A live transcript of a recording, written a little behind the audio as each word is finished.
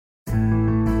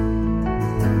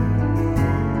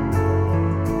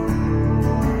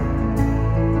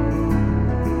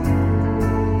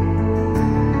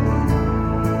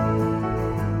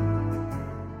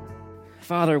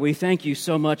Father, we thank you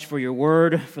so much for your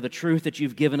word, for the truth that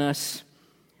you've given us.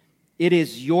 It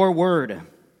is your word. And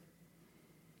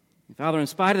Father, in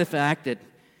spite of the fact that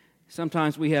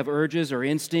sometimes we have urges or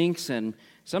instincts, and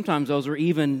sometimes those are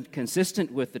even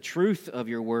consistent with the truth of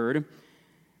your word,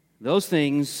 those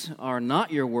things are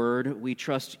not your word. We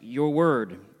trust your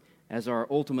word as our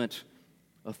ultimate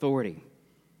authority.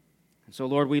 And so,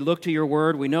 Lord, we look to your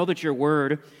word. We know that your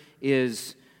word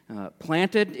is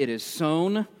planted, it is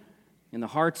sown in the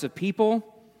hearts of people.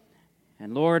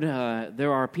 And Lord,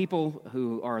 there are people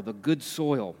who are the good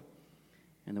soil.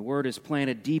 And the word is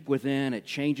planted deep within. It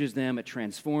changes them. It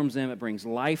transforms them. It brings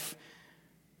life.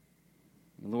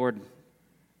 And Lord,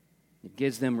 it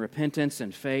gives them repentance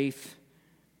and faith.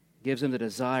 Gives them the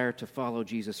desire to follow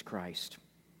Jesus Christ.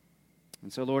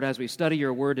 And so, Lord, as we study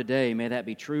your word today, may that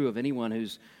be true of anyone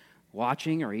who's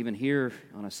watching or even here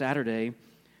on a Saturday.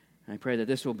 I pray that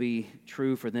this will be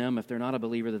true for them if they're not a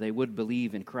believer, that they would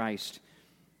believe in Christ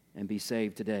and be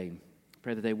saved today.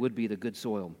 Pray that they would be the good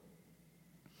soil.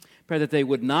 Pray that they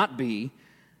would not be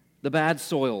the bad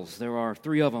soils. There are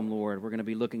 3 of them, Lord, we're going to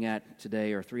be looking at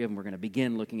today, or 3 of them we're going to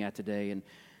begin looking at today. And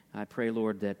I pray,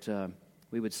 Lord, that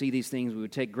we would see these things, we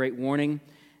would take great warning,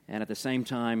 and at the same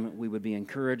time, we would be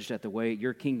encouraged at the way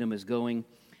your kingdom is going.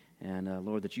 And,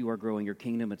 Lord, that you are growing your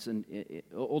kingdom. It's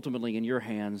ultimately in your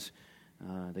hands,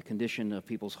 the condition of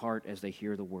people's heart as they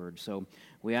hear the word. So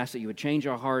we ask that you would change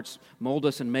our hearts, mold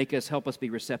us and make us, help us be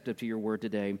receptive to your word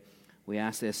today. We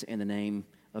ask this in the name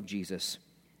of Jesus.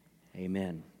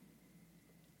 Amen.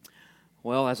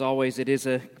 Well, as always, it is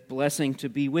a blessing to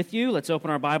be with you. Let's open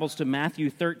our Bibles to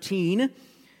Matthew 13.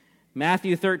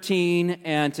 Matthew 13,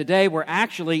 and today we're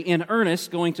actually in earnest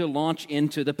going to launch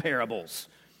into the parables.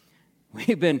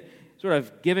 We've been sort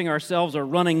of giving ourselves a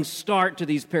running start to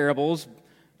these parables,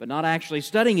 but not actually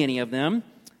studying any of them.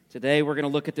 Today we're going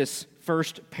to look at this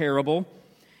first parable.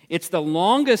 It's the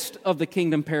longest of the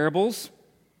kingdom parables,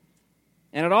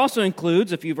 and it also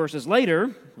includes, a few verses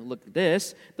later, we'll look at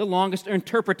this, the longest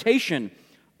interpretation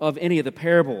of any of the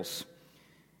parables.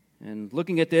 And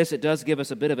looking at this, it does give us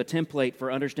a bit of a template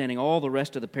for understanding all the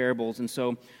rest of the parables. And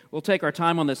so we'll take our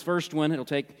time on this first one. It'll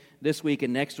take this week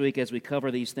and next week as we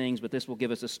cover these things, but this will give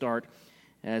us a start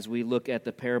as we look at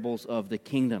the parables of the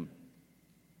kingdom.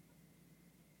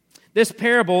 This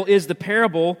parable is the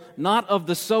parable not of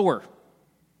the sower.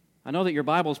 I know that your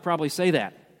Bibles probably say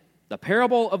that. The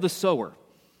parable of the sower.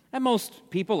 And most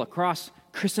people across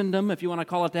Christendom, if you want to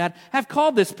call it that, have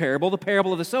called this parable the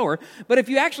parable of the sower. But if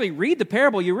you actually read the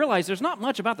parable, you realize there's not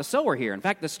much about the sower here. In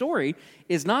fact, the story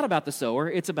is not about the sower,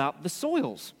 it's about the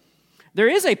soils. There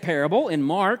is a parable in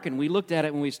Mark, and we looked at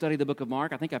it when we studied the book of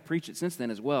Mark. I think I preached it since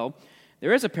then as well.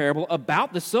 There is a parable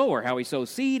about the sower, how he sows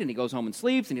seed and he goes home and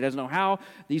sleeps and he doesn't know how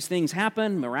these things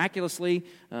happen. Miraculously,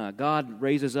 God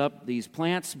raises up these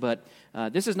plants, but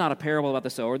this is not a parable about the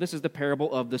sower. This is the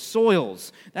parable of the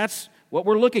soils. That's what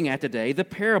we're looking at today, the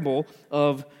parable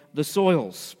of the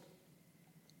soils.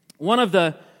 One of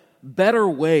the better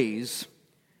ways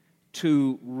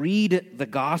to read the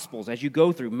Gospels as you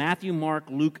go through Matthew, Mark,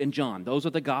 Luke, and John, those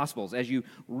are the Gospels. As you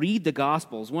read the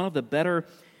Gospels, one of the better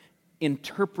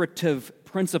interpretive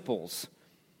principles,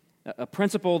 a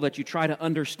principle that you try to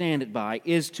understand it by,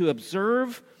 is to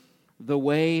observe the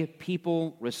way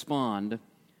people respond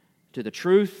to the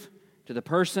truth, to the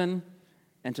person,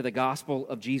 and to the gospel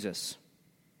of Jesus.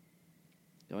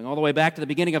 Going all the way back to the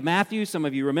beginning of Matthew, some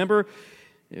of you remember,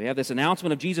 you have this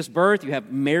announcement of Jesus' birth, you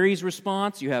have Mary's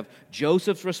response, you have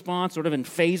Joseph's response, sort of in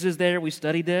phases there, we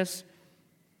studied this.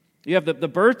 You have the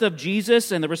birth of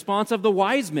Jesus and the response of the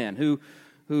wise men who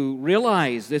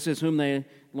realized this is whom they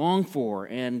long for,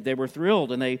 and they were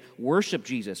thrilled, and they worshiped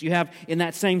Jesus. You have, in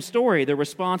that same story, the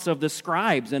response of the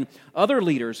scribes and other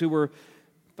leaders who were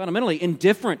fundamentally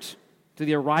indifferent to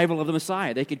the arrival of the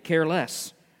Messiah. They could care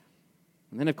less.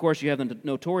 And then, of course, you have the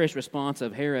notorious response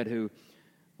of Herod, who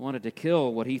wanted to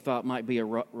kill what he thought might be a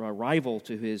rival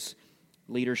to his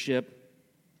leadership,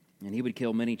 and he would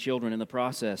kill many children in the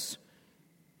process.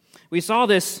 We saw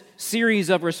this series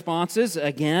of responses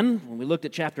again when we looked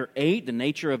at chapter 8, the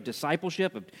nature of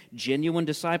discipleship, of genuine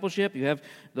discipleship. You have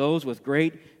those with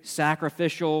great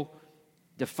sacrificial,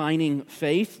 defining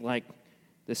faith, like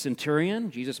the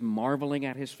centurion, Jesus marveling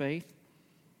at his faith.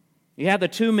 You have the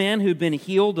 2 men who've been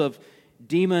healed of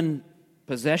demon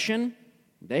possession.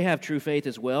 They have true faith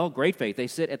as well, great faith. They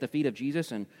sit at the feet of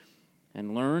Jesus and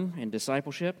learn in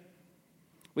discipleship.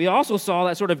 We also saw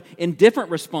that sort of indifferent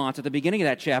response at the beginning of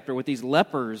that chapter with these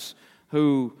lepers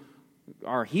who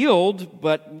are healed,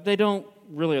 but they don't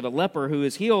really, or the leper who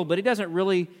is healed, but he doesn't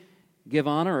really give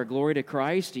honor or glory to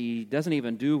Christ. He doesn't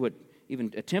even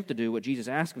attempt to do what Jesus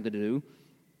asked him to do.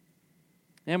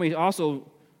 And we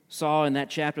also saw in that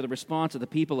chapter the response of the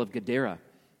people of Gadara,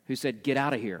 who said, "Get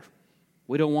out of here.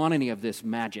 We don't want any of this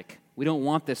magic. We don't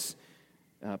want this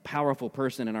powerful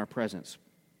person in our presence."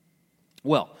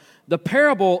 Well, the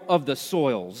parable of the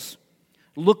soils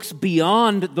looks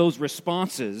beyond those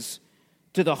responses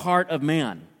to the heart of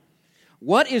man.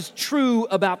 What is true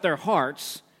about their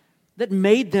hearts that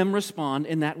made them respond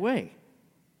in that way?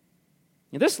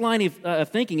 Now, this line of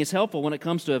thinking is helpful when it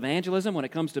comes to evangelism, when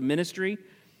it comes to ministry,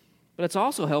 but it's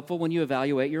also helpful when you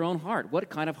evaluate your own heart. What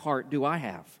kind of heart do I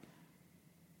have?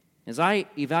 As I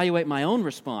evaluate my own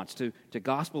response to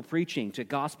gospel preaching, to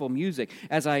gospel music,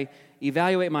 as I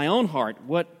evaluate my own heart,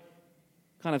 what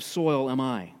kind of soil am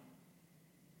I?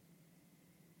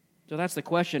 So that's the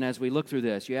question as we look through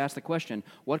this. You ask the question,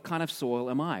 what kind of soil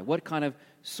am I? What kind of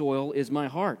soil is my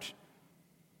heart?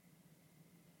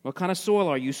 What kind of soil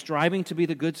are you? Striving to be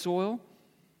the good soil?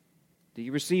 Do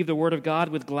you receive the Word of God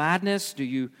with gladness? Do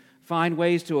you find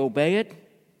ways to obey it?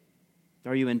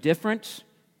 Are you indifferent?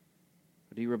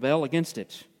 Or do you rebel against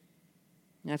it?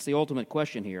 That's the ultimate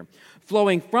question here.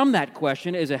 Flowing from that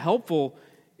question is a helpful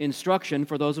instruction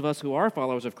for those of us who are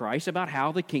followers of Christ about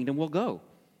how the kingdom will go.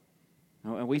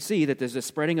 And we see that there's a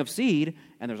spreading of seed,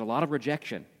 and there's a lot of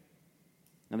rejection.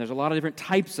 And there's a lot of different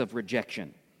types of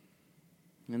rejection.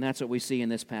 And that's what we see in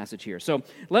this passage here. So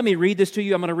let me read this to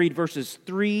you. I'm going to read verses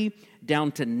 3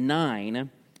 down to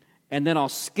 9, and then I'll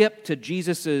skip to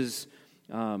Jesus'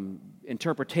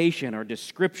 interpretation or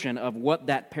description of what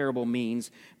that parable means,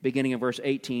 beginning in verse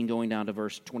 18, going down to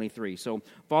verse 23. So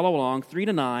follow along, 3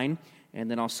 to 9,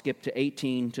 and then I'll skip to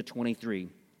 18 to 23.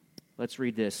 Let's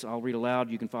read this. I'll read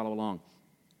aloud. You can follow along.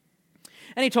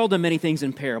 "And he told them many things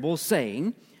in parables,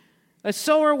 saying, A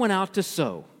sower went out to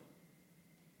sow.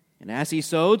 And as he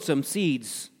sowed, some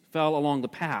seeds fell along the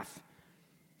path,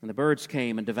 and the birds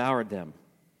came and devoured them.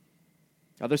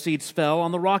 Other seeds fell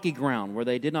on the rocky ground, where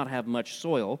they did not have much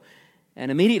soil, and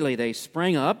immediately they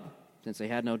sprang up, since they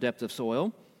had no depth of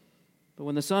soil. But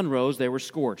when the sun rose, they were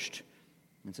scorched,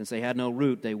 and since they had no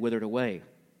root, they withered away.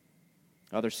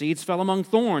 Other seeds fell among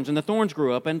thorns, and the thorns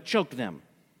grew up and choked them.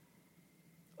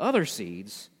 Other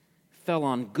seeds fell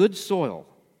on good soil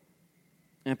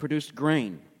and produced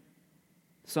grain,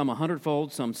 some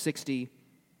 100-fold, some 60,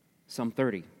 some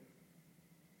 30.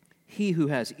 He who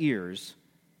has ears,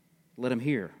 let him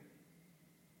hear.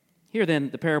 Hear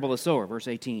then the parable of the sower," verse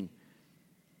 18.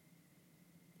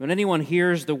 "When anyone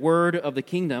hears the word of the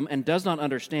kingdom and does not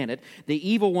understand it, the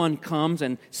evil one comes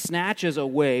and snatches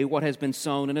away what has been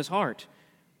sown in his heart.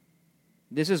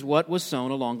 This is what was sown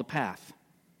along the path.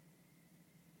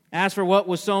 As for what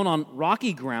was sown on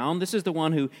rocky ground, this is the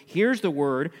one who hears the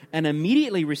word and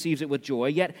immediately receives it with joy,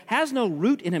 yet has no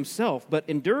root in himself, but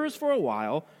endures for a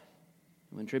while.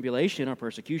 When tribulation or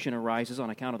persecution arises on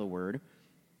account of the word,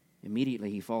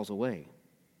 immediately he falls away.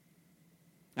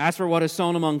 As for what is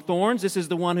sown among thorns, this is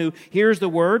the one who hears the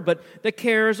word, but the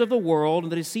cares of the world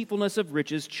and the deceitfulness of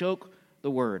riches choke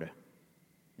the word,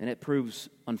 and it proves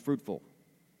unfruitful.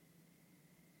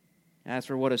 As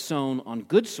for what is sown on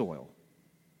good soil,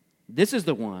 this is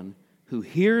the one who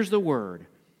hears the word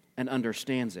and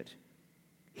understands it.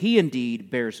 He indeed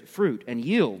bears fruit and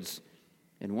yields,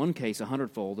 in one case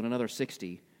 100-fold, in another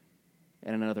 60,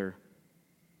 and another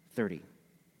 30.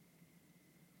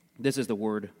 This is the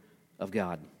word of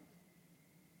God."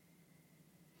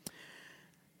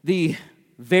 The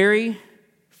very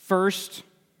first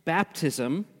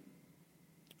baptism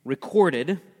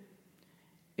recorded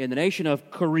in the nation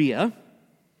of Korea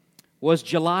was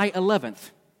July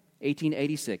 11th,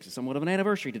 1886. It's somewhat of an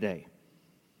anniversary today.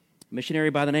 A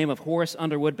missionary by the name of Horace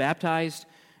Underwood baptized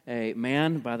a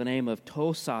man by the name of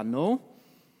To Sa-no.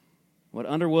 What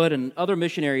Underwood and other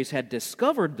missionaries had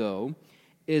discovered, though,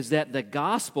 is that the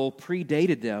gospel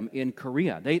predated them in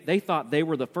Korea. They thought they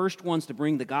were the first ones to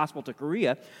bring the gospel to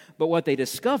Korea, but what they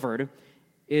discovered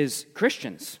is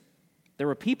Christians. There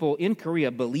were people in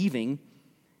Korea believing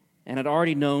and had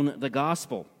already known the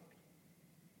gospel.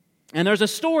 And there's a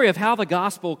story of how the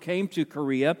gospel came to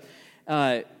Korea.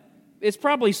 It's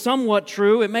probably somewhat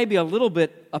true. It may be a little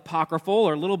bit apocryphal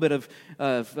or a little bit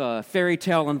of fairy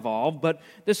tale involved, but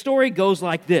the story goes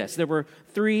like this. There were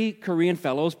 3 Korean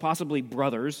fellows, possibly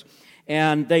brothers,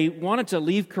 and they wanted to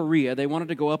leave Korea. They wanted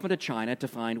to go up into China to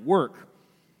find work.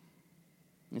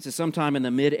 This is sometime in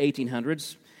the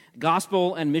mid-1800s.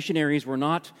 Gospel and missionaries were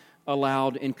not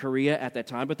allowed in Korea at that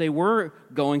time, but they were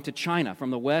going to China.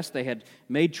 From the West, they had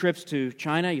made trips to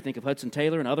China. You think of Hudson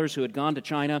Taylor and others who had gone to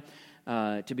China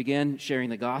to begin sharing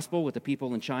the gospel with the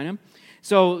people in China.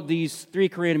 So these 3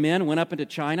 Korean men went up into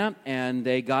China, and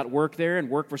they got work there and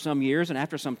worked for some years, and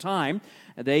after some time,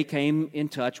 they came in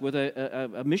touch with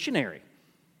a missionary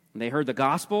They heard the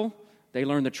gospel. They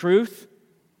learned the truth.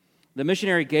 The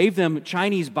missionary gave them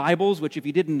Chinese Bibles, which, if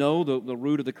you didn't know, the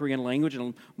root of the Korean language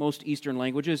and most Eastern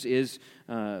languages is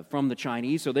from the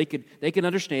Chinese, so they could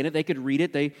understand it, they could read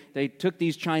it. They took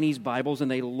these Chinese Bibles, and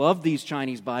they loved these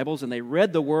Chinese Bibles, and they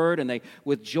read the Word, and they,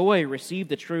 with joy, received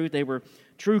the truth. They were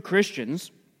true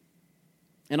Christians.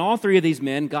 And all three of these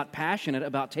men got passionate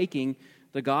about taking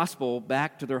the gospel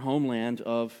back to their homeland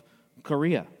of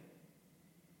Korea.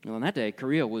 Well, in that day,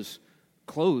 Korea was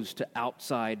closed to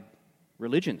outside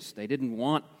religions. They didn't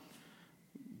want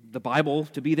the Bible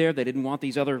to be there. They didn't want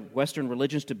these other Western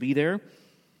religions to be there.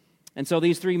 And so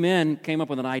these three men came up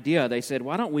with an idea. They said,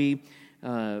 why don't we,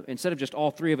 instead of just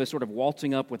all three of us sort of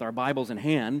waltzing up with our Bibles in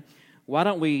hand, why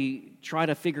don't we try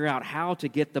to figure out how to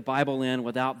get the Bible in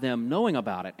without them knowing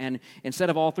about it? And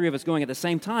instead of all three of us going at the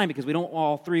same time, because we don't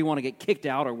all three want to get kicked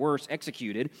out or worse,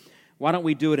 executed, why don't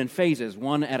we do it in phases,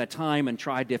 one at a time, and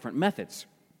try different methods?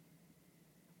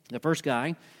 The first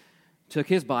guy took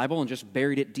his Bible and just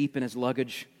buried it deep in his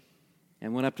luggage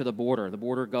and went up to the border. The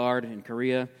border guard in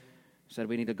Korea said,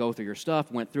 we need to go through your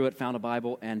stuff, went through it, found a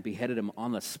Bible, and beheaded him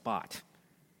on the spot.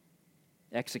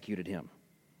 Executed him.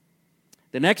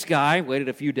 The next guy waited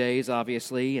a few days,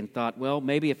 obviously, and thought, well,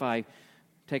 maybe if I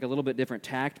take a little bit different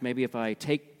tact, maybe if I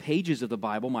take pages of the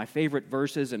Bible, my favorite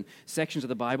verses and sections of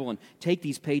the Bible, and take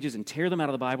these pages and tear them out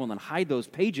of the Bible and then hide those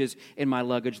pages in my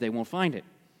luggage, they won't find it.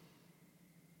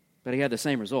 But he had the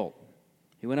same result.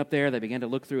 He went up there, they began to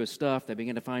look through his stuff, they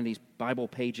began to find these Bible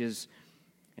pages,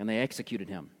 and they executed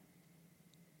him.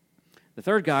 The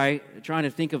third guy, trying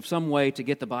to think of some way to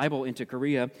get the Bible into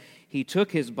Korea, he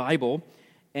took his Bible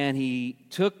and he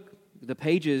took the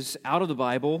pages out of the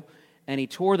Bible and he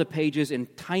tore the pages in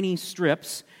tiny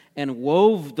strips and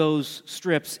wove those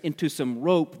strips into some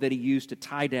rope that he used to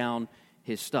tie down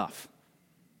his stuff.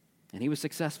 And he was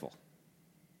successful.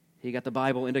 He got the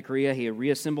Bible into Korea, he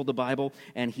reassembled the Bible,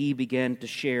 and he began to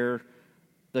share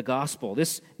the gospel.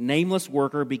 This nameless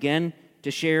worker began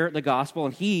to share the gospel,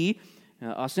 and he,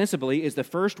 ostensibly, is the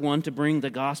first one to bring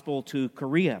the gospel to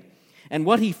Korea. And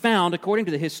what he found, according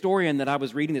to the historian that I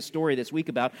was reading this story this week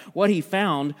about, what he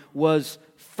found was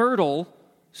fertile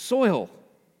soil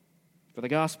for the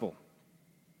gospel.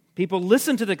 People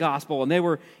listened to the gospel, and they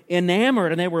were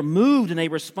enamored, and they were moved, and they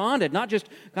responded, not just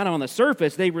kind of on the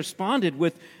surface, they responded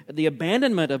with the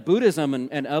abandonment of Buddhism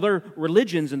and other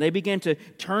religions, and they began to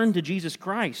turn to Jesus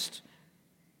Christ.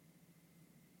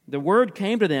 The word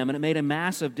came to them, and it made a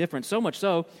massive difference, so much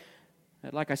so,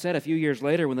 that, like I said, a few years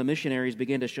later, when the missionaries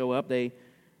began to show up, they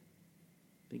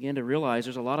began to realize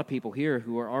there's a lot of people here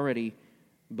who are already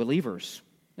believers.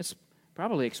 This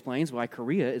probably explains why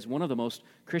Korea is one of the most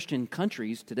Christian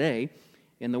countries today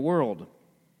in the world.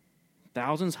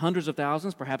 Thousands, hundreds of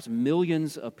thousands, perhaps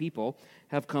millions of people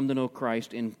have come to know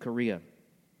Christ in Korea.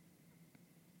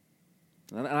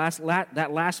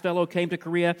 That last fellow came to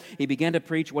Korea. He began to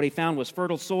preach. What he found was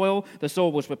fertile soil. The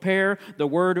soil was prepared. The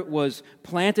word was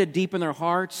planted deep in their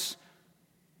hearts.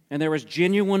 And there was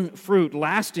genuine fruit,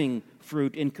 lasting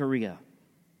fruit in Korea.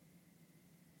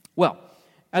 Well,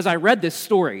 as I read this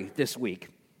story this week,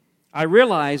 I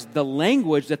realized the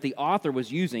language that the author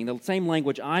was using, the same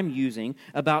language I'm using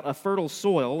about a fertile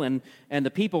soil and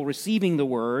the people receiving the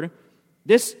word,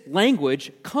 this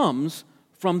language comes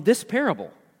from this parable.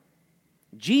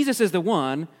 Jesus is the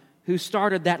one who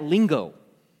started that lingo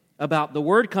about the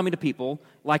word coming to people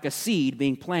like a seed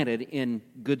being planted in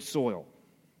good soil.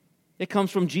 It comes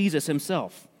from Jesus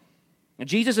himself. And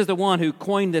Jesus is the one who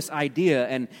coined this idea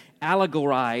and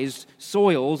allegorized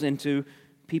soils into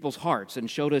people's hearts and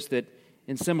showed us that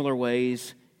in similar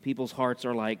ways, people's hearts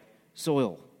are like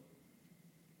soil.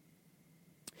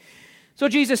 So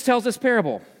Jesus tells this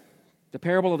parable, the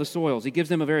parable of the soils. He gives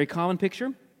them a very common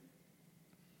picture.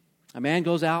 A man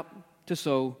goes out to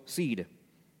sow seed. And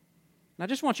I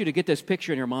just want you to get this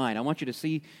picture in your mind. I want you to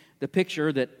see the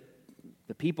picture that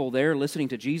the people there listening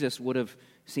to Jesus would have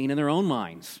seen in their own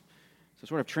minds. So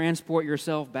sort of transport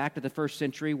yourself back to the first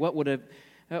century. What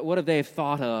have they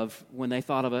thought of when they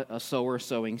thought of a sower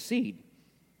sowing seed?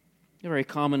 A very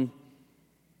common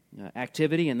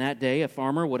activity in that day. A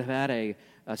farmer would have had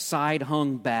a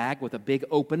side-hung bag with a big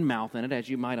open mouth in it, as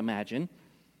you might imagine.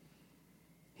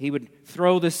 He would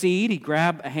throw the seed. He'd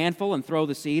grab a handful and throw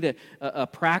the seed. A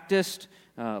practiced,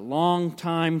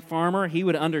 long-time farmer, he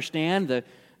would understand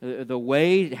the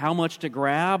weight, how much to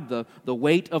grab, the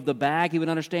weight of the bag. He would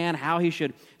understand how he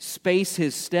should space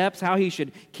his steps, how he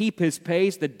should keep his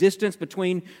pace, the distance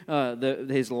between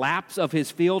his laps of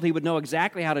his field. He would know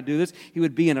exactly how to do this. He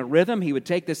would be in a rhythm. He would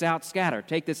take this out, scatter,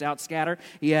 take this out, scatter.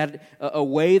 He had a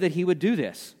way that he would do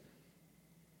this.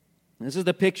 This is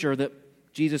the picture that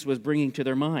Jesus was bringing to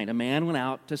their mind. A man went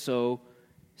out to sow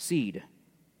seed.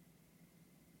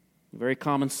 A very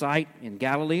common sight in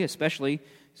Galilee, especially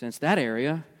since that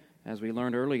area, as we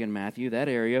learned early in Matthew, that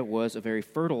area was a very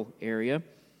fertile area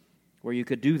where you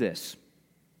could do this.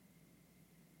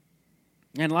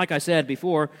 And like I said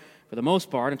before, for the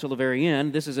most part, until the very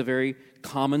end, this is a very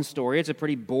common story. It's a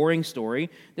pretty boring story.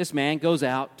 This man goes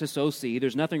out to sow seed.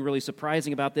 There's nothing really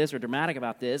surprising about this or dramatic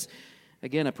about this.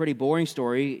 Again, a pretty boring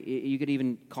story. You could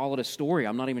even call it a story.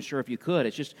 I'm not even sure if you could.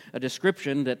 It's just a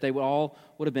description that they all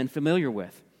would have been familiar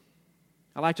with.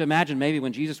 I like to imagine maybe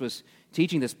when Jesus was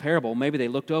teaching this parable, maybe they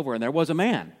looked over and there was a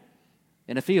man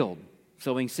in a field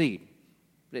sowing seed.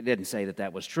 It didn't say that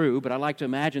that was true, but I like to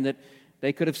imagine that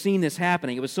they could have seen this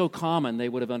happening. It was so common they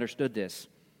would have understood this.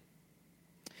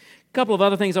 A couple of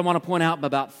other things I want to point out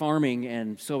about farming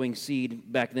and sowing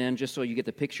seed back then, just so you get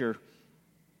the picture.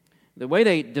 The way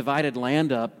they divided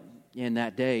land up in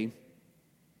that day,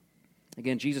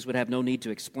 again, Jesus would have no need to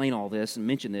explain all this and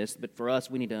mention this, but for us,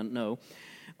 we need to know.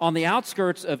 On the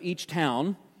outskirts of each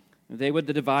town, they would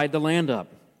divide the land up.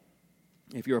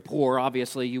 If you're poor,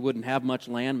 obviously, you wouldn't have much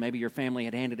land. Maybe your family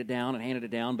had handed it down,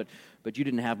 but you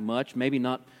didn't have much. Maybe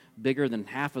not bigger than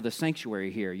half of the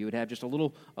sanctuary here. You would have just a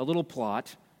little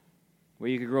plot where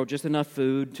you could grow just enough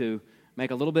food to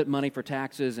make a little bit money for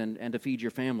taxes and to feed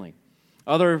your family.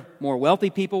 Other more wealthy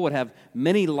people would have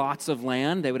many lots of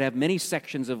land. They would have many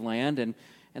sections of land, and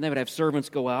they would have servants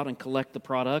go out and collect the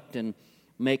product and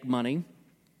make money.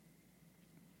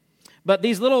 But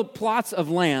these little plots of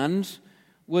land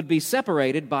would be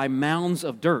separated by mounds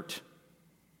of dirt.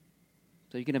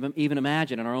 So you can even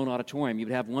imagine in our own auditorium, you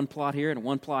would have one plot here and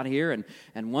one plot here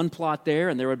and one plot there,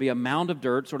 and there would be a mound of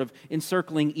dirt sort of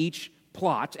encircling each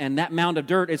plot, and that mound of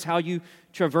dirt is how you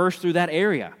traverse through that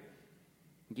area.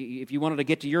 If you wanted to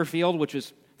get to your field, which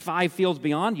is 5 fields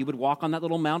beyond, you would walk on that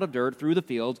little mound of dirt through the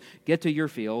fields, get to your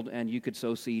field, and you could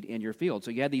sow seed in your field.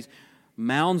 So you had these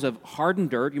mounds of hardened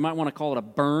dirt. You might want to call it a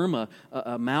berm,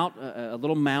 a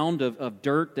little mound of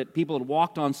dirt that people had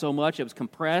walked on so much it was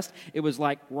compressed. It was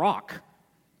like rock.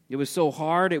 It was so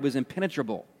hard, it was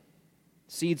impenetrable.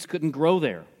 Seeds couldn't grow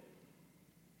there.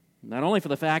 Not only for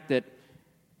the fact that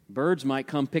birds might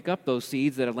come pick up those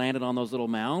seeds that had landed on those little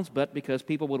mounds, but because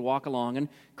people would walk along and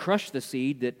crush the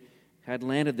seed that had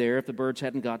landed there if the birds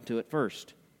hadn't gotten to it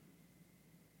first.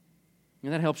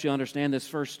 And that helps you understand this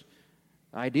first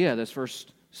idea, this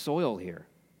first soil here.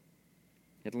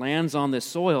 It lands on this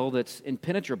soil that's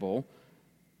impenetrable,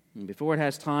 and before it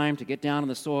has time to get down in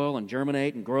the soil and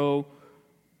germinate and grow,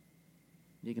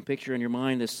 you can picture in your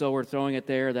mind this sower throwing it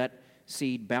there, that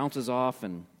seed bounces off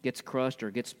and gets crushed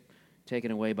or gets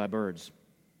taken away by birds.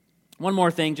 One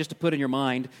more thing just to put in your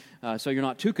mind so you're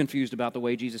not too confused about the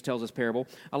way Jesus tells this parable.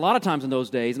 A lot of times in those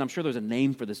days, and I'm sure there's a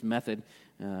name for this method,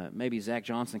 maybe Zach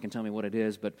Johnson can tell me what it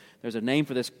is, but there's a name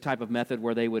for this type of method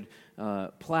where they would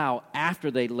plow after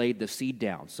they laid the seed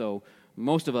down. So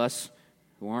most of us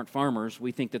who aren't farmers,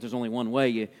 we think that there's only one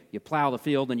way. You plow the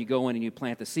field and you go in and you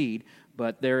plant the seed,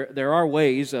 but there are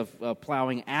ways of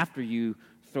plowing after you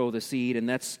throw the seed, and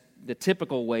that's the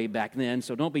typical way back then,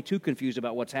 so don't be too confused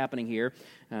about what's happening here.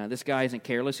 This guy isn't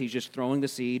careless. He's just throwing the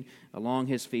seed along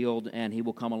his field, and he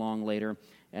will come along later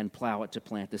and plow it to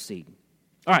plant the seed.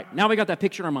 All right, now we got that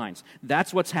picture in our minds.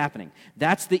 That's what's happening.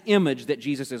 That's the image that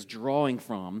Jesus is drawing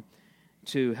from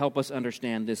to help us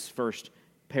understand this first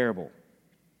parable.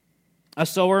 A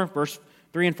sower, verse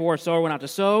 3 and 4, a sower went out to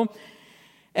sow,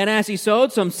 and as he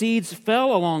sowed, some seeds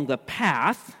fell along the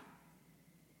path,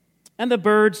 and the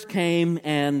birds came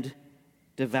and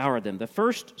devoured them. The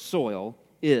first soil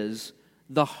is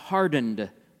the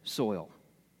hardened soil.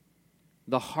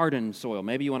 The hardened soil.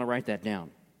 Maybe you want to write that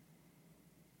down.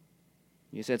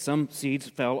 You said some seeds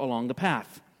fell along the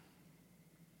path.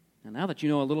 And now that you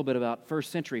know a little bit about first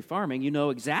century farming, you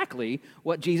know exactly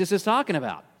what Jesus is talking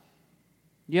about.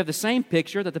 You have the same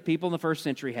picture that the people in the first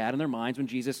century had in their minds when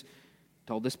Jesus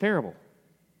told this parable.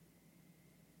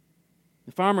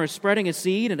 The farmer is spreading his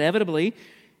seed, and inevitably,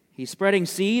 he's spreading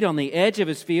seed on the edge of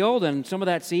his field, and some of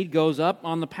that seed goes up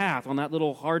on the path, on that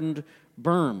little hardened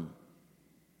berm.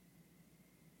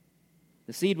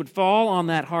 The seed would fall on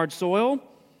that hard soil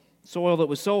that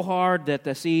was so hard that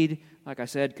the seed, like I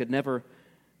said, could never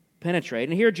penetrate.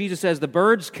 And here Jesus says the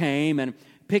birds came and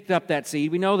picked up that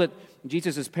seed. We know that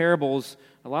Jesus' parables,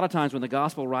 a lot of times when the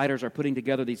gospel writers are putting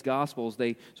together these gospels,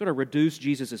 they sort of reduce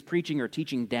Jesus' preaching or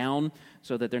teaching down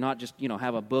so that they're not just,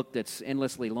 have a book that's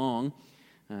endlessly long.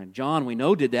 John, we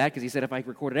know, did that because he said, if I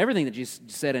recorded everything that Jesus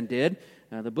said and did,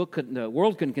 the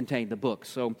world couldn't contain the book.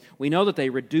 So we know that they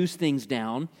reduce things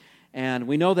down, and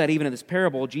we know that even in this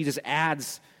parable, Jesus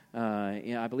adds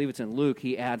I believe it's in Luke,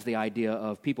 he adds the idea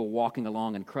of people walking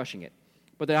along and crushing it.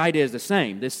 But the idea is the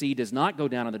same. This seed does not go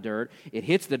down in the dirt. It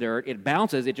hits the dirt. It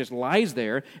bounces. It just lies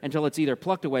there until it's either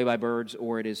plucked away by birds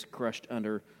or it is crushed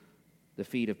under the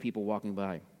feet of people walking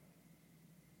by.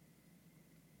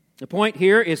 The point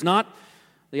here is not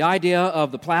the idea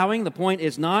of the plowing. The point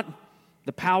is not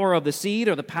the power of the seed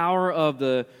or the power of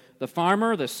the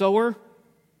farmer, the sower.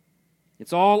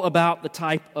 It's all about the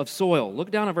type of soil.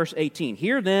 Look down at verse 18.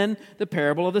 Hear then the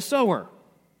parable of the sower.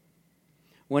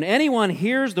 When anyone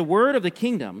hears the word of the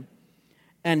kingdom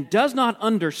and does not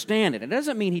understand it, it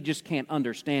doesn't mean he just can't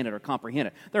understand it or comprehend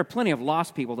it. There are plenty of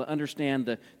lost people that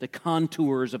understand the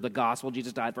contours of the gospel.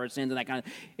 Jesus died for our sins and that kind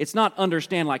of. It's not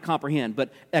understand like comprehend,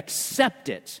 but accept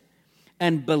it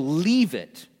and believe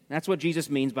it. That's what Jesus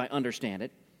means by understand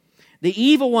it. The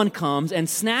evil one comes and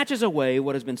snatches away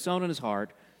what has been sown in his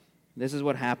heart. This is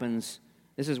what happens.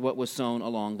 This is what was sown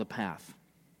along the path.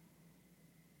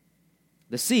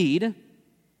 The seed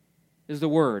is the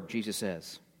word, Jesus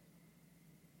says.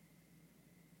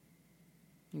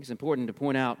 I think it's important to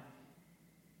point out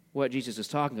what Jesus is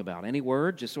talking about. Any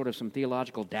word, just sort of some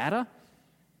theological data,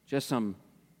 just some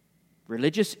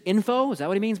religious info. Is that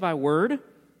what he means by word?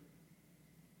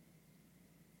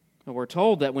 Well, we're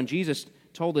told that when Jesus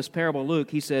told this parable in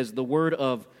Luke, he says the word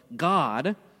of God.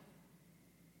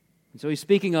 And so he's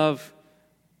speaking of,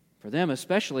 for them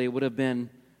especially, it would have been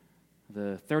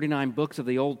the 39 books of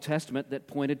the Old Testament that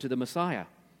pointed to the Messiah.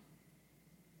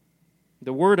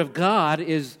 The Word of God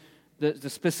is the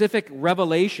specific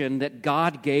revelation that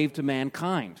God gave to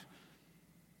mankind.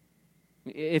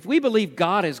 If we believe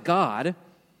God is God,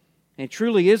 and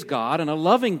truly is God, and a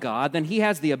loving God, then He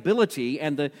has the ability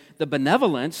and the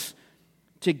benevolence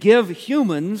to give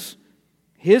humans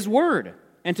His Word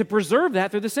and to preserve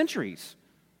that through the centuries.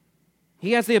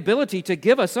 He has the ability to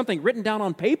give us something written down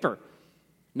on paper.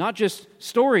 Not just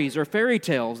stories or fairy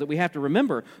tales that we have to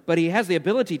remember, but He has the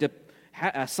ability to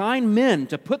assign men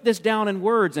to put this down in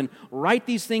words and write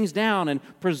these things down and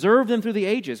preserve them through the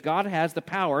ages. God has the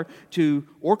power to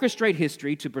orchestrate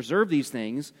history, to preserve these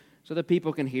things so that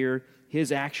people can hear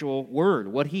His actual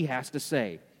word, what He has to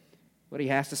say, what He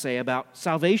has to say about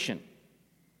salvation.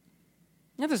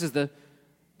 Now, this is the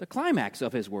climax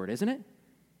of His word, isn't it?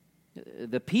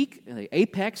 The peak, the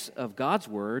apex of God's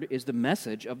word is the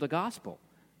message of the gospel.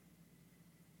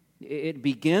 It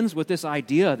begins with this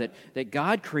idea that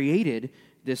God created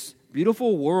this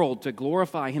beautiful world to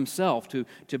glorify Himself,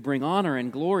 to bring honor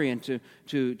and glory, and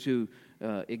to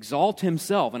exalt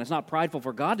Himself. And it's not prideful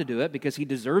for God to do it because He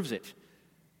deserves it.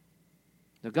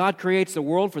 So God creates the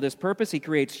world for this purpose. He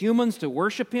creates humans to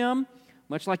worship Him,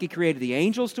 much like He created the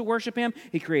angels to worship Him.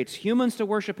 He creates humans to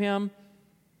worship Him.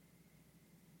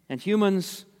 And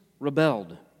humans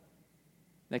rebelled.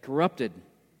 They corrupted.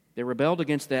 They rebelled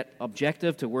against that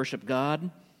objective to worship God.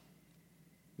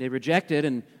 They rejected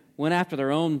and went after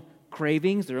their own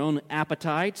cravings, their own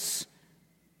appetites.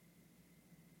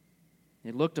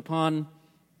 They looked upon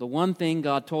the one thing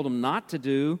God told them not to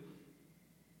do,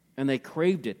 and they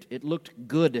craved it. It looked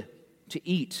good to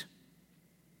eat.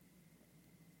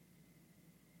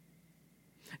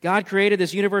 God created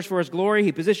this universe for His glory.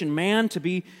 He positioned man to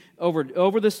be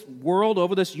over this world,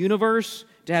 over this universe,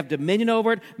 to have dominion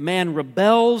over it. Man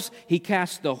rebels. He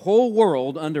casts the whole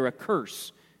world under a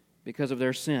curse because of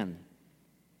their sin.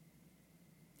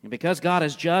 And because God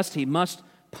is just, He must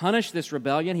punish this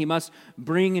rebellion. He must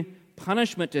bring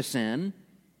punishment to sin.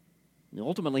 And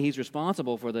ultimately, He's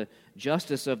responsible for the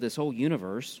justice of this whole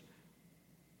universe.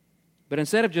 But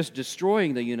instead of just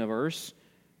destroying the universe,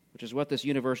 which is what this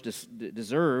universe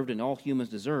deserved and all humans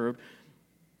deserved,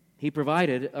 He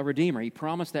provided a Redeemer. He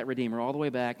promised that Redeemer all the way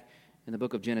back in the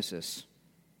book of Genesis.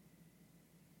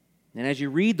 And as you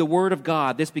read the Word of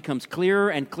God, this becomes clearer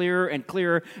and clearer and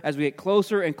clearer as we get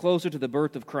closer and closer to the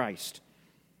birth of Christ.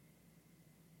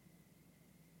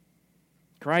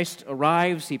 Christ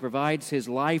arrives. He provides His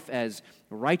life as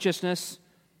righteousness.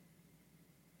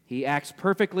 He acts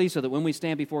perfectly so that when we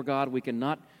stand before God, we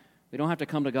don't have to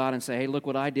come to God and say, hey, look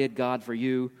what I did, God, for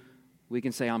you. We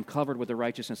can say, I'm covered with the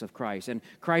righteousness of Christ. And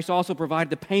Christ also provided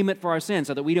the payment for our sins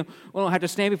so that we don't have to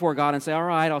stand before God and say, all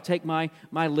right, I'll take my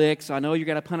licks. I know you're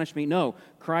going to punish me. No,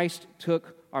 Christ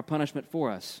took our punishment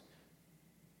for us.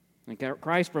 And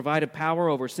Christ provided power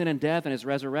over sin and death in His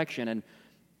resurrection. And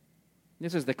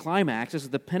this is the climax. This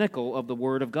is the pinnacle of the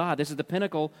Word of God. This is the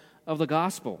pinnacle of the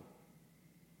gospel.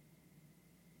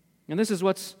 And this is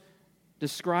what's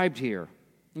described here.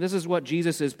 This is what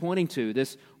Jesus is pointing to,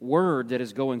 this word that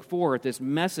is going forth, this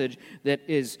message that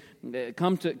is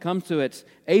comes to its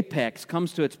apex,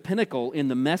 comes to its pinnacle in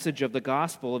the message of the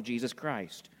gospel of Jesus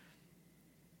Christ.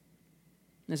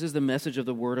 This is the message of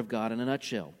the Word of God in a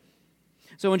nutshell.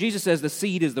 So when Jesus says the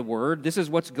seed is the Word, this is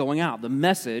what's going out, the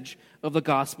message of the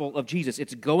gospel of Jesus.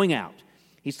 It's going out.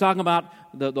 He's talking about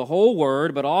the whole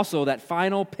Word, but also that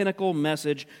final pinnacle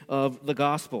message of the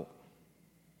gospel.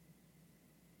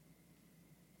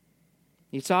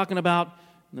 He's talking about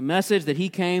the message that He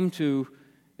came to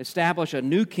establish a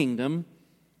new kingdom.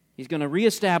 He's going to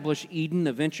reestablish Eden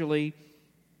eventually,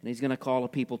 and He's going to call a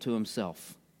people to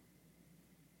Himself.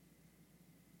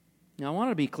 Now, I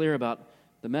want to be clear about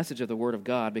the message of the Word of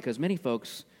God, because many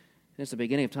folks, since the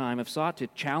beginning of time, have sought to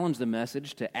challenge the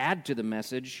message, to add to the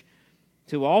message,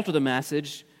 to alter the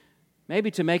message,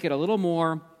 maybe to make it a little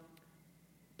more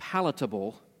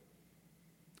palatable,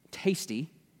 tasty,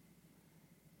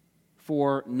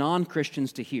 for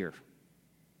non-Christians to hear.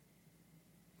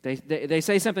 They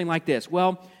say something like this: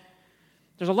 well,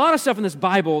 there's a lot of stuff in this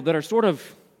Bible that are sort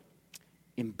of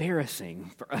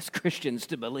embarrassing for us Christians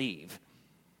to believe.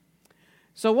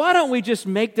 So why don't we just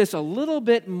make this a little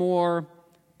bit more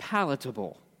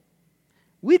palatable?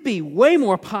 We'd be way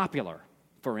more popular,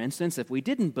 for instance, if we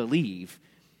didn't believe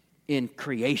in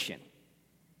creation.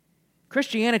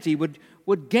 Christianity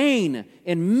would gain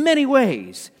in many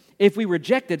ways if we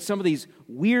rejected some of these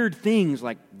weird things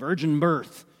like virgin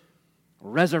birth,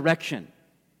 resurrection.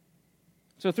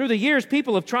 So through the years,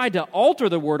 people have tried to alter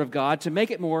the Word of God to make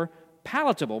it more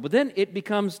palatable, but then it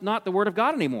becomes not the Word of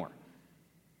God anymore.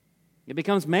 It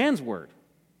becomes man's word.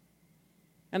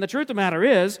 And the truth of the matter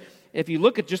is, if you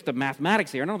look at just the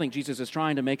mathematics here, I don't think Jesus is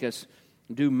trying to make us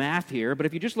do math here, but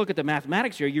if you just look at the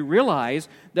mathematics here, you realize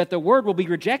that the word will be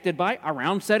rejected by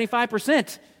around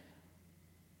 75%.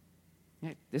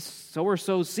 This sower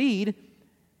sows seed,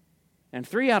 and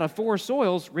 3 out of 4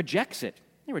 soils rejects it.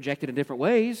 They reject it in different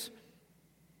ways,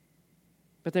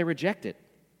 but they reject it.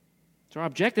 So our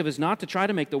objective is not to try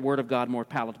to make the Word of God more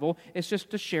palatable. It's just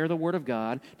to share the Word of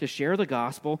God, to share the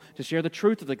gospel, to share the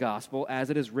truth of the gospel as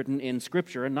it is written in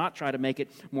Scripture, and not try to make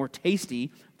it more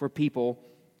tasty for people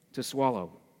to swallow.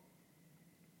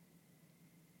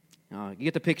 You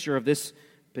get the picture of this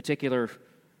particular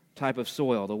type of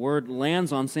soil. The Word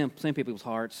lands on some people's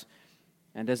hearts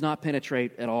and does not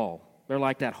penetrate at all. They're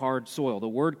like that hard soil. The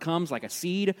Word comes like a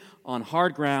seed on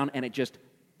hard ground, and it just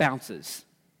bounces.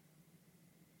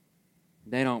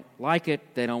 They don't like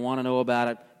it. They don't want to know about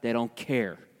it. They don't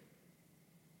care.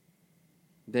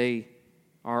 They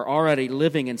are already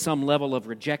living in some level of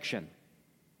rejection.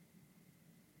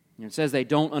 And it says they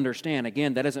don't understand.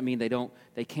 Again, that doesn't mean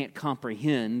they can't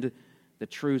comprehend the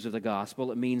truths of the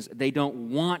gospel. It means they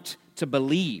don't want to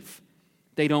believe.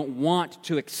 They don't want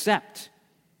to accept.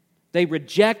 They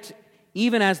reject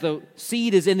even as the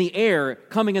seed is in the air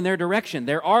coming in their direction.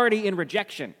 They're already in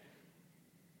rejection.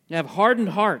 They have hardened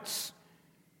hearts.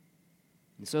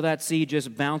 And so that seed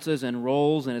just bounces and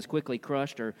rolls and is quickly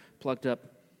crushed or plucked up.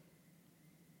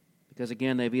 Because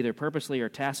again, they've either purposely or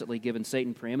tacitly given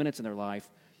Satan preeminence in their life,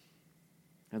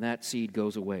 and that seed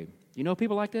goes away. You know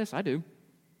people like this? I do.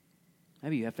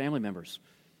 Maybe you have family members.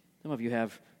 Some of you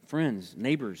have friends,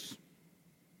 neighbors.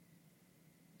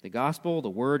 The gospel, the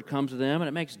word comes to them, and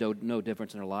it makes no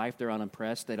difference in their life. They're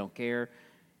unimpressed. They don't care.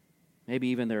 Maybe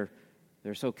even they're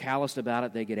so calloused about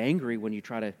it, they get angry when you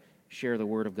try to share the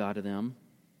word of God to them.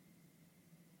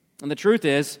 And the truth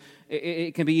is,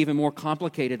 it can be even more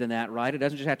complicated than that, right? It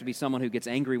doesn't just have to be someone who gets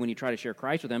angry when you try to share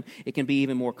Christ with them. It can be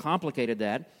even more complicated than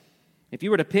that. If you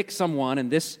were to pick someone in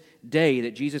this day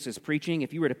that Jesus is preaching,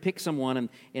 if you were to pick someone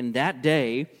in that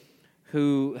day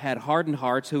who had hardened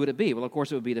hearts, who would it be? Well, of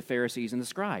course, it would be the Pharisees and the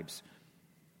scribes.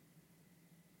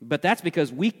 But that's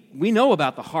because we know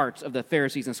about the hearts of the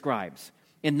Pharisees and scribes.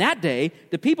 In that day,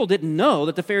 the people didn't know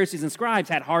that the Pharisees and scribes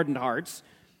had hardened hearts.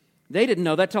 They didn't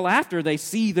know that till after they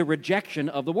see the rejection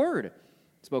of the word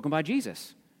spoken by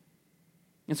Jesus.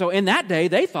 And so in that day,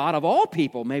 they thought of all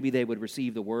people, maybe they would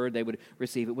receive the word, they would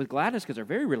receive it with gladness because they're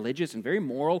very religious and very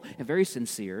moral and very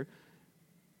sincere.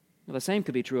 Well, the same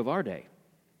could be true of our day.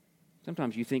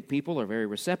 Sometimes you think people are very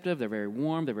receptive, they're very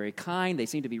warm, they're very kind, they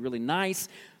seem to be really nice.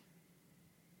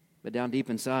 But down deep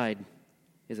inside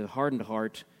is a hardened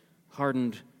heart,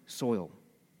 hardened soil.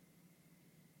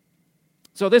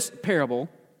 So this parable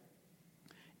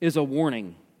is a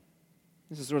warning.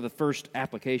 This is sort of the first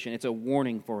application. It's a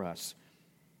warning for us.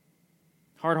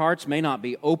 Hard hearts may not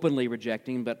be openly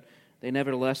rejecting, but they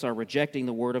nevertheless are rejecting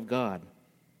the Word of God.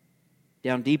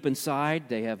 Down deep inside,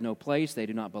 they have no place. They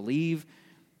do not believe.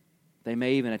 They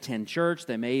may even attend church.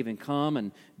 They may even come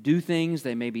and do things.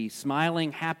 They may be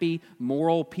smiling, happy,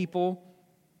 moral people.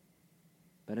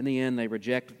 But in the end, they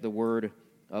reject the Word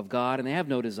of God, and they have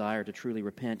no desire to truly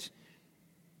repent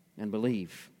and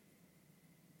believe.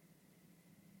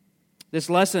 This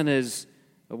lesson is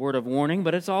a word of warning,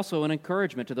 but it's also an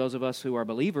encouragement to those of us who are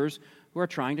believers who are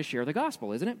trying to share the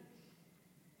gospel, isn't it?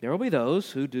 There will be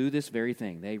those who do this very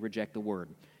thing. They reject the word.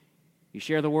 You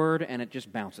share the word, and it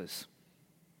just bounces.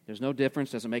 There's no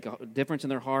difference. Doesn't make a difference in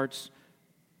their hearts.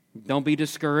 Don't be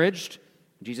discouraged.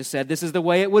 Jesus said this is the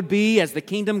way it would be as the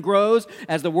kingdom grows,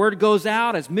 as the word goes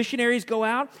out, as missionaries go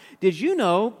out. Did you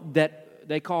know that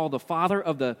they call the father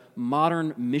of the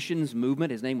modern missions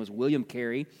movement, his name was William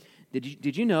Carey?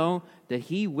 Did you know that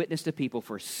he witnessed to people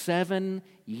for 7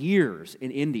 years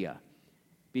in India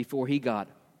before he got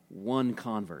one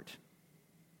convert?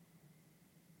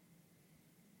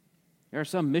 There are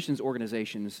some missions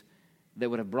organizations that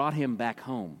would have brought him back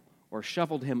home or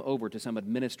shuffled him over to some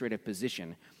administrative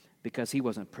position because he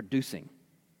wasn't producing.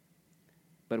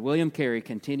 But William Carey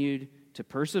continued to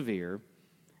persevere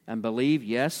and believe,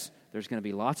 yes, there's going to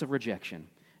be lots of rejection.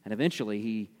 And eventually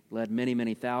he led many,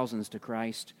 many thousands to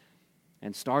Christ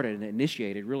and started and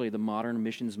initiated really the modern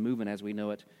missions movement as we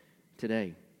know it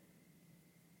today.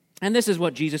 And this is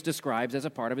what Jesus describes as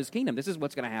a part of his kingdom. This is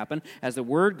what's going to happen as the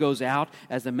word goes out,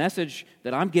 as the message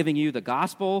that I'm giving you, the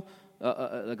gospel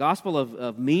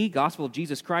of me, gospel of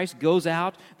Jesus Christ goes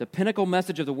out, the pinnacle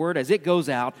message of the word, as it goes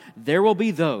out, there will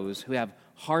be those who have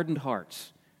hardened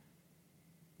hearts.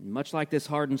 And much like this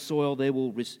hardened soil, they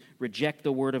will reject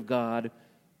the word of God,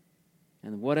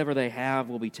 and whatever they have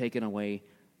will be taken away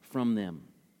from them.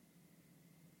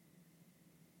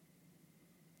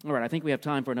 All right, I think we have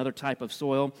time for another type of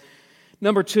soil.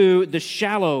 Number 2, the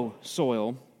shallow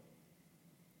soil.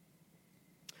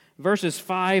 Verses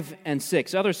 5 and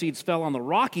 6. Other seeds fell on the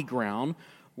rocky ground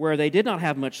where they did not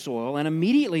have much soil, and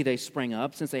immediately they sprang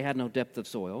up since they had no depth of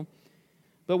soil.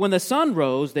 But when the sun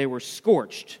rose, they were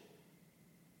scorched.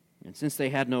 And since they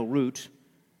had no root,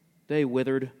 they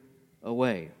withered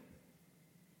away.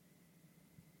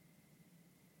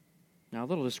 Now, a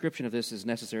little description of this is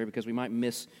necessary because we might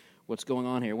miss what's going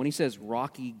on here. When he says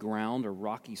rocky ground or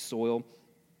rocky soil,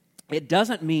 it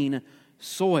doesn't mean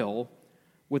soil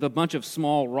with a bunch of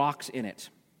small rocks in it.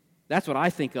 That's what I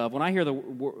think of. When I hear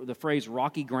the phrase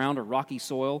rocky ground or rocky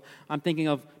soil, I'm thinking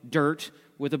of dirt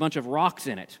with a bunch of rocks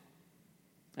in it.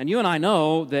 And you and I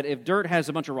know that if dirt has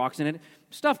a bunch of rocks in it,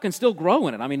 stuff can still grow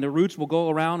in it. I mean, the roots will go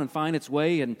around and find its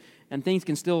way, and things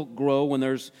can still grow when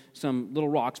there's some little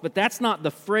rocks. But that's not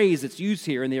the phrase that's used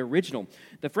here in the original.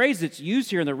 The phrase that's used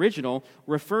here in the original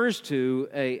refers to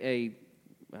a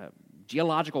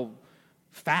geological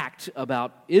fact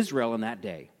about Israel in that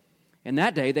day. In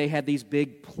that day, they had these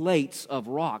big plates of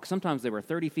rock. Sometimes they were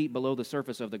 30 feet below the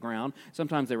surface of the ground.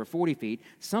 Sometimes they were 40 feet.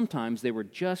 Sometimes they were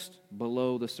just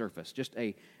below the surface, just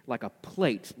like a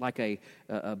plate, like a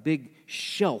big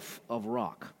shelf of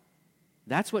rock.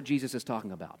 That's what Jesus is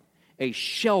talking about. A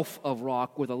shelf of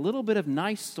rock with a little bit of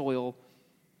nice soil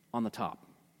on the top.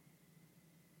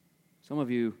 Some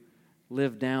of you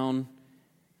live down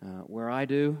where I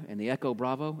do in the Echo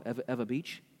Bravo, Eva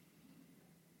Beach.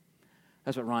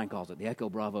 That's what Ryan calls it, the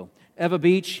Echo Bravo. Eva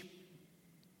Beach,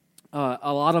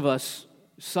 a lot of us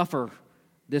suffer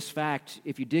this fact.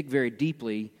 If you dig very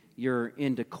deeply, you're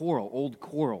into coral, old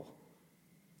coral.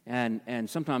 And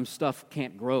sometimes stuff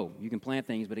can't grow. You can plant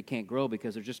things, but it can't grow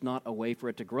because there's just not a way for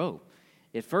it to grow.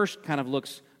 It first kind of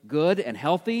looks good and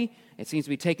healthy. It seems to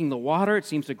be taking the water. It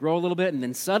seems to grow a little bit, and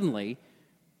then suddenly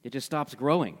it just stops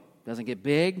growing. It doesn't get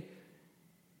big.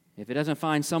 If it doesn't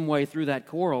find some way through that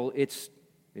coral, it's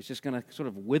just going to sort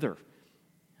of wither.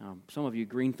 Some of you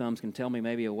green thumbs can tell me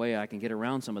maybe a way I can get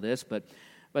around some of this, but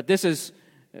this is,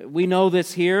 we know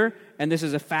this here, and this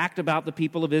is a fact about the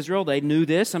people of Israel. They knew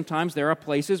this. Sometimes there are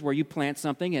places where you plant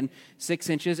something, and 6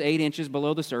 inches, 8 inches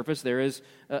below the surface, there is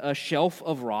a shelf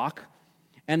of rock.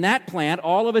 And that plant,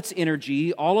 all of its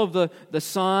energy, all of the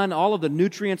sun, all of the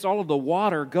nutrients, all of the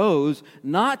water goes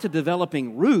not to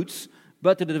developing roots,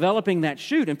 but to developing that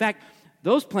shoot. In fact,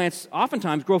 those plants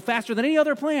oftentimes grow faster than any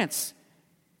other plants.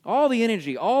 All the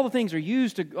energy, all the things are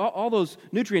used to, all those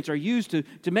nutrients are used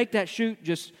to make that shoot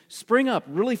just spring up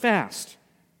really fast.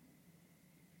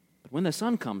 But when the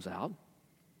sun comes out,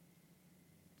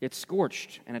 it's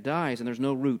scorched and it dies and there's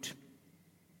no root.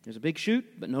 There's a big shoot,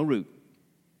 but no root.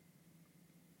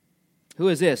 Who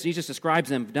is this? Jesus describes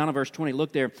them down in verse 20.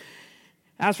 Look there.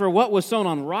 As for what was sown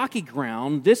on rocky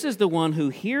ground, this is the one who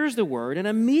hears the word and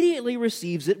immediately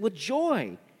receives it with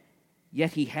joy.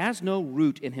 Yet he has no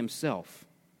root in himself.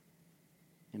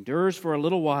 Endures for a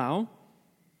little while,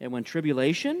 and when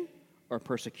tribulation or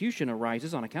persecution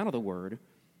arises on account of the word,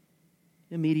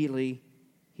 immediately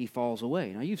he falls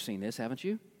away. Now you've seen this, haven't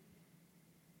you?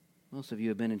 Most of you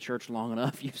have been in church long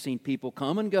enough. You've seen people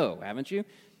come and go, haven't you?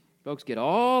 Folks get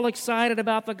all excited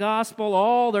about the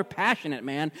gospel. They're passionate,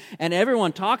 man. And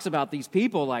everyone talks about these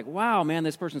people like, wow, man,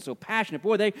 this person's so passionate.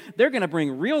 Boy, they're going to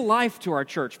bring real life to our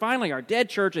church. Finally, our dead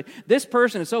church. This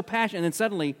person is so passionate. And then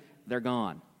suddenly, they're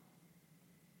gone.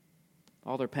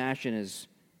 All their passion is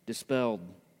dispelled.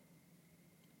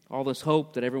 All this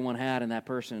hope that everyone had in that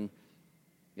person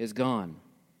is gone.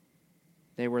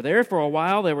 They were there for a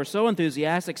while. They were so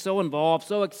enthusiastic, so involved,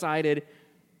 so excited.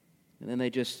 And then they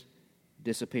just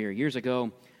disappear. Years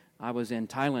ago, I was in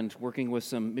Thailand working with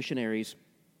some missionaries,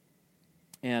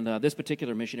 and this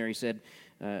particular missionary said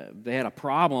they had a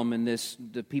problem in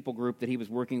the people group that he was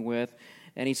working with,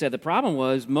 and he said the problem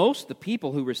was most of the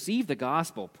people who receive the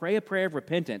gospel, pray a prayer of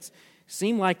repentance,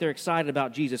 seem like they're excited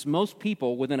about Jesus. Most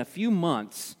people, within a few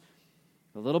months,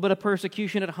 a little bit of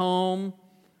persecution at home,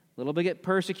 a little bit of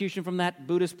persecution from that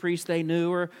Buddhist priest they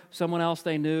knew or someone else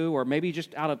they knew, or maybe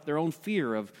just out of their own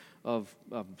fear of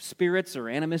spirits or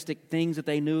animistic things that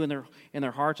they knew in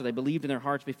their hearts or they believed in their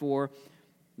hearts before,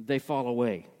 they fall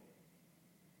away.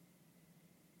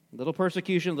 A little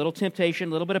persecution, a little temptation,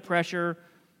 a little bit of pressure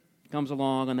comes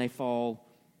along and they fall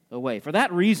away. For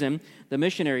that reason, the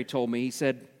missionary told me, he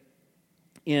said,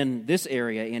 in this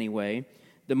area anyway,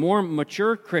 the more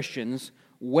mature Christians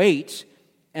wait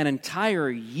an entire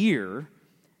year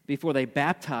before they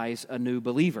baptize a new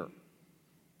believer.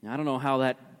 Now, I don't know how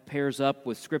that pairs up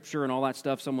with Scripture and all that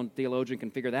stuff. Someone, theologian,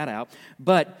 can figure that out.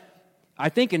 But I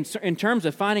think in terms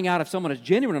of finding out if someone is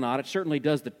genuine or not, it certainly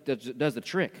does the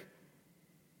trick.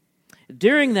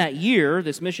 During that year,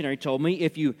 this missionary told me,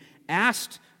 if you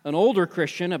asked an older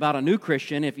Christian about a new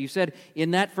Christian, if you said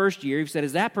in that first year, you said,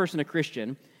 is that person a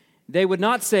Christian? They would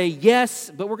not say,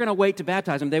 yes, but we're going to wait to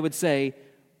baptize them. They would say,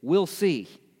 we'll see.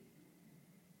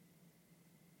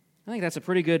 I think that's a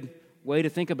pretty good way to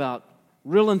think about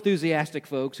real enthusiastic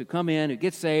folks who come in, who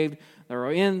get saved,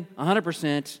 they're in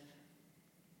 100%.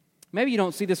 Maybe you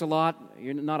don't see this a lot.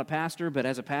 You're not a pastor, but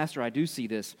as a pastor, I do see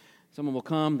this. Someone will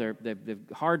come, the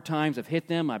hard times have hit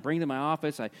them. I bring them to my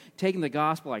office. I take them the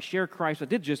gospel. I share Christ. I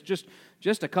did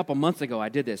just a couple months ago, I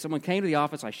did this. Someone came to the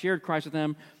office. I shared Christ with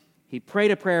them. He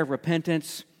prayed a prayer of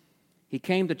repentance. He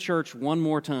came to church one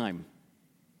more time.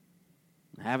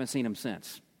 I haven't seen him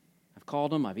since. I've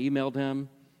called him. I've emailed him.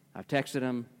 I've texted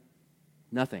him.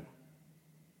 Nothing.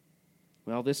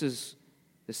 Well, this is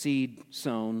the seed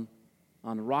sown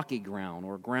on rocky ground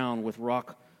or ground with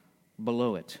rock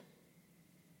below it.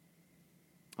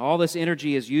 All this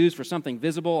energy is used for something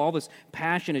visible. All this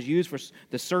passion is used for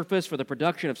the surface, for the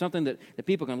production of something that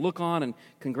people can look on and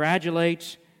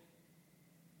congratulate.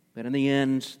 But in the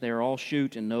end, they are all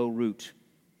shoot and no root.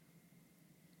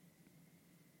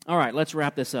 All right, let's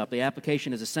wrap this up. The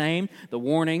application is the same. The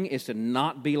warning is to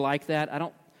not be like that. I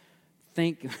don't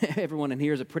think everyone in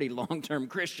here is a pretty long-term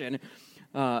Christian,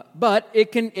 but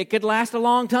it could last a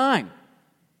long time.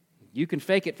 You can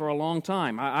fake it for a long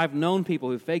time. I've known people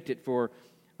who faked it for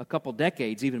a couple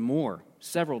decades, even more,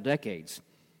 several decades.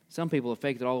 Some people have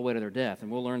faked it all the way to their death,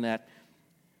 and we'll learn that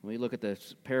when we look at the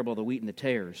parable of the wheat and the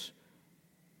tares.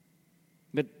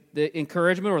 But the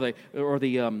encouragement or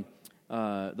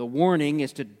the warning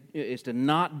is to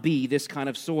not be this kind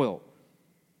of soil.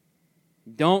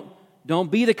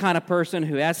 Don't be the kind of person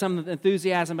who has some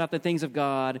enthusiasm about the things of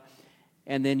God,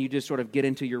 and then you just sort of get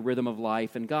into your rhythm of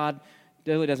life, and God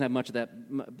really doesn't have much of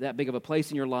that big of a place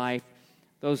in your life.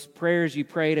 Those prayers you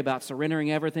prayed about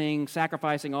surrendering everything,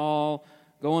 sacrificing all,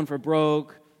 going for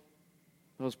broke,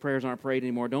 those prayers aren't prayed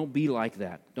anymore. Don't be like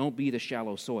that. Don't be the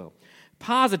shallow soil.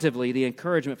 Positively, the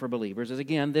encouragement for believers is,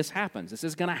 again, this happens. This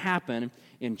is going to happen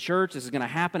in church. This is going to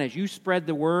happen as you spread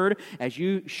the word, as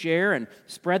you share and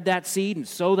spread that seed and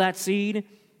sow that seed.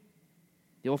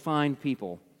 You'll find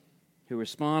people who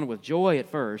respond with joy at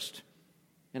first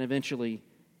and eventually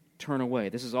turn away.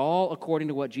 This is all according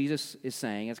to what Jesus is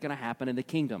saying. It's going to happen in the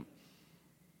kingdom.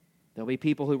 There'll be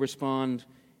people who respond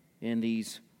in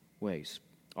these ways.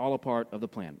 All a part of the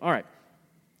plan. All right.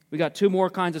 We got 2 more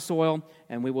kinds of soil,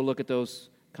 and we will look at those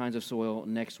kinds of soil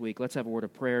next week. Let's have a word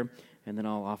of prayer, and then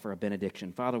I'll offer a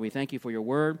benediction. Father, we thank you for your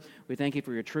word. We thank you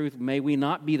for your truth. May we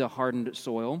not be the hardened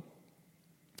soil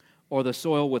or the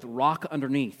soil with rock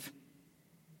underneath.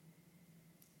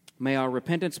 May our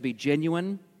repentance be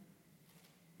genuine.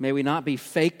 May we not be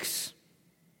fakes.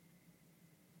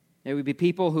 May we be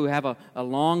people who have a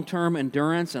long-term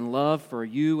endurance and love for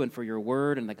you and for your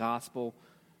word and the gospel.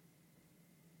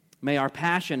 May our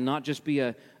passion not just be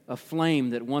a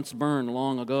flame that once burned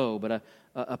long ago, but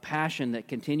a passion that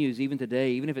continues even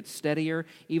today, even if it's steadier,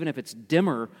 even if it's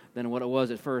dimmer than what it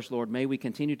was at first, Lord. May we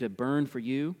continue to burn for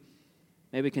you.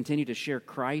 May we continue to share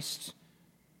Christ.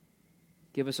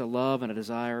 Give us a love and a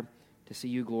desire to see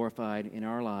you glorified in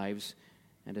our lives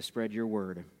and to spread your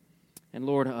word. And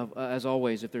Lord, as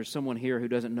always, if there's someone here who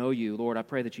doesn't know you, Lord, I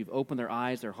pray that you've opened their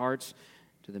eyes, their hearts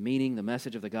to the meaning, the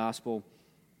message of the gospel.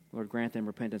 Lord, grant them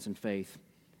repentance and faith.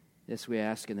 This we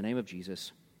ask in the name of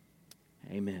Jesus.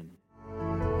 Amen.